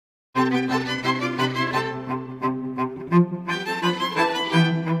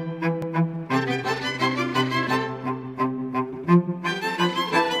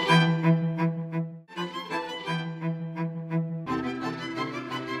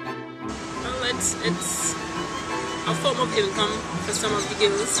it's a form of income for some of the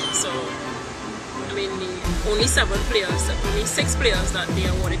girls. So I mean, only 6 players that they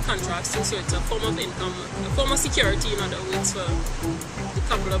awarded contracts to, so it's a form of income, a form of security in other words for the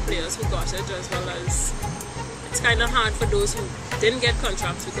couple of players who got it, as well as it's kind of hard for those who didn't get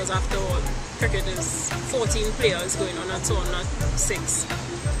contracts, because after all, cricket is 14 players going on a tour, not 6.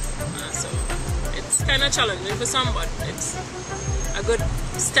 So it's kind of challenging for some, but it's a good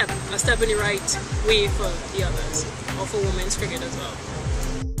step, a step in the right way for the others, or for women's cricket as well.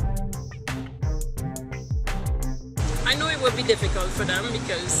 I know it would be difficult for them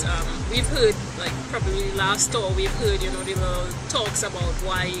because we've heard, like probably last tour, we've heard, you know, there were talks about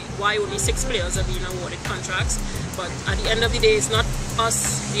why only 6 players are being awarded contracts. But at the end of the day, it's not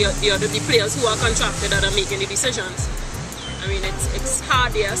us, the players who are contracted, that are making the decisions. I mean, it's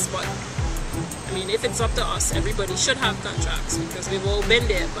hard, yes, but I mean, if it's up to us, everybody should have contracts because we've all been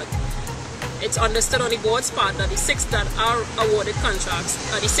there. But it's understood on the board's part that the 6 that are awarded contracts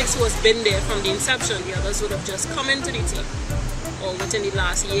are the 6 who has been there from the inception. The others would have just come into the team, or within the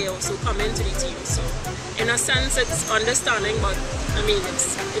last year or so come into the team. So in a sense, it's understanding, but I mean,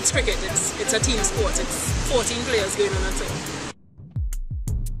 it's cricket. It's a team sport. It's 14 players going on a tour.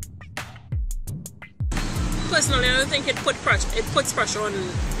 Personally, I don't think it puts pressure on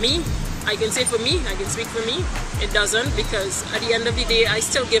me. I can say for me, I can speak for me. It doesn't, because at the end of the day, I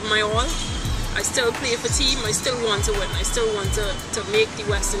still give my all. I still play for team. I still want to win. I still want to make the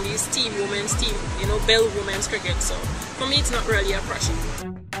West Indies team, women's team, you know, build women's cricket. So for me, it's not really a pressure.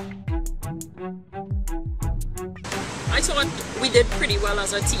 I thought we did pretty well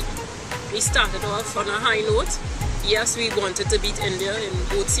as a team. We started off on a high note. Yes, we wanted to beat India in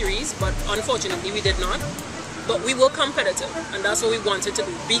both series, but unfortunately we did not. But we were competitive, and that's what we wanted to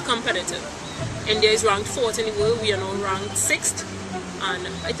do, be competitive. India is ranked 4th in the world, we are now ranked 6th, and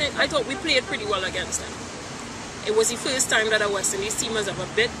I thought we played pretty well against them. It was the first time that a West Indies team has ever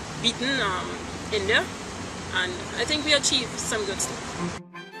beaten India, and I think we achieved some good stuff.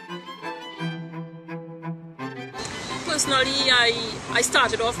 Personally, I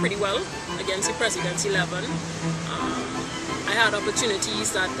started off pretty well against the President's 11. I had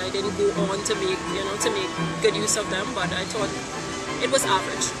opportunities that I didn't go on to make, you know, to make good use of them, but I thought it was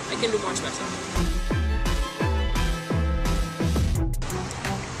average. I can do much better.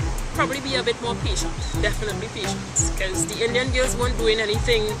 Probably be a bit more patient, definitely patience, because the Indian girls weren't doing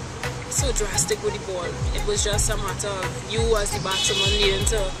anything so drastic with the ball. It was just a matter of you as the batsman needing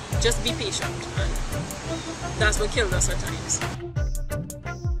to just be patient, and that's what killed us at times.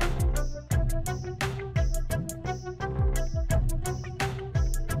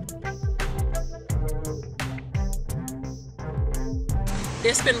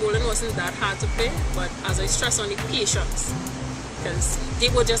 Their spin bowling wasn't that hard to play, but as I stress on the patience, because they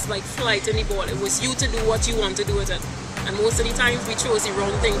were just like flighting the ball. It was you to do what you want to do with it. And most of the times we chose the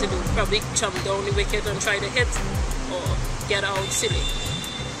wrong thing to do. Probably jump down the wicket and try to hit or get out silly.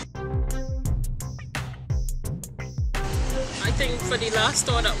 I think for the last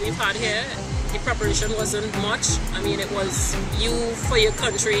tour that we've had here, the preparation wasn't much. I mean, it was you for your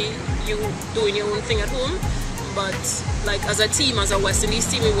country, you doing your own thing at home. But like as a team, as a West Indies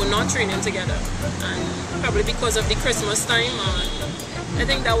team, we were not training together, and probably because of the Christmas time, I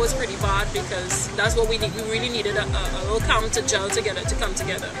think that was pretty bad, because that's what we need. We really needed a little camp to gel together, to come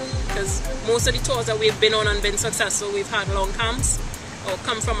together, because most of the tours that we've been on and been successful, we've had long camps or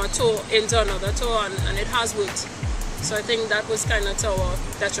come from a tour into another tour, and it has worked. So I think that was kind of to our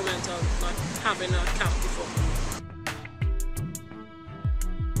detriment of not having a camp before.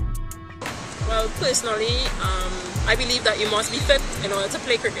 Well, personally, I believe that you must be fit in order to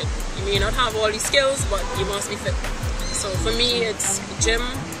play cricket. You may not have all the skills, but you must be fit. So for me, it's gym,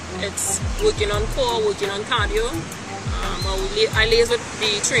 it's working on core, working on cardio. I liaise with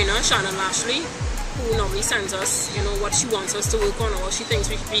the trainer, Shannon Lashley, who normally sends us, you know, what she wants us to work on or what she thinks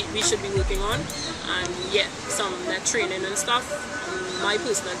we should be working on. And yeah, some net training and stuff. And my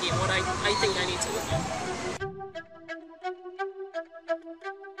personal game, what I think I need to work on.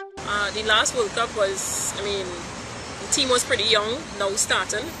 The last World Cup was, I mean, the team was pretty young, now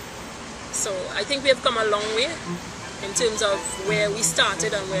starting. So I think we have come a long way in terms of where we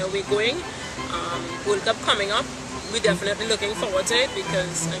started and where we're going. World Cup coming up, we're definitely looking forward to it,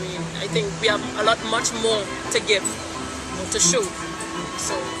 because I mean, I think we have a lot much more to give or to show.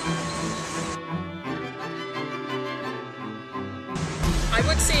 So I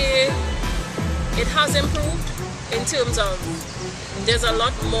would say it has improved in terms of there's a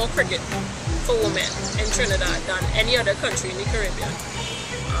lot more cricket for women in Trinidad than any other country in the Caribbean.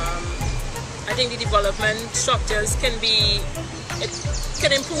 I think the development structures can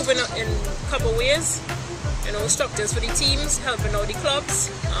improve improve in a couple ways. You know, structures for the teams, helping out the clubs,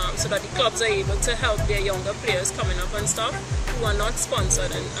 so that the clubs are able to help their younger players coming up and stuff who are not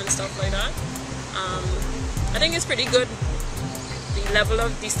sponsored and stuff like that. I think it's pretty good.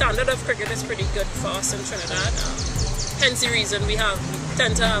 The standard of cricket is pretty good for us in Trinidad. Hence the reason we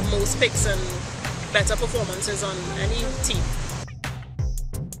tend to have most picks and better performances on any team.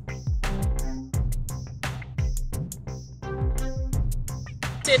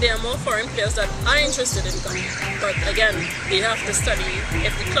 There are more foreign players that are interested in coming, but again, they have to study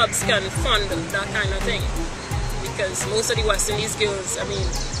if the clubs can fund that kind of thing, because most of the West Indies girls, I mean,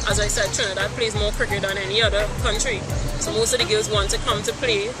 as I said, Trinidad plays more cricket than any other country, so most of the girls want to come to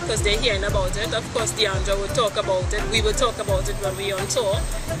play because they're hearing about it. Of course, Deandra would talk about it, we would talk about it when we're on tour.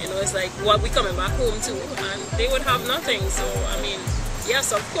 You know, it's like, what we coming back home to, and they would have nothing. So I mean,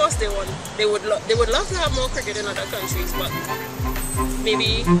 yes, of course they would love to have more cricket in other countries, but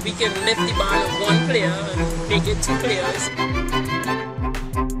maybe we can lift the ban of one player and make it 2 players.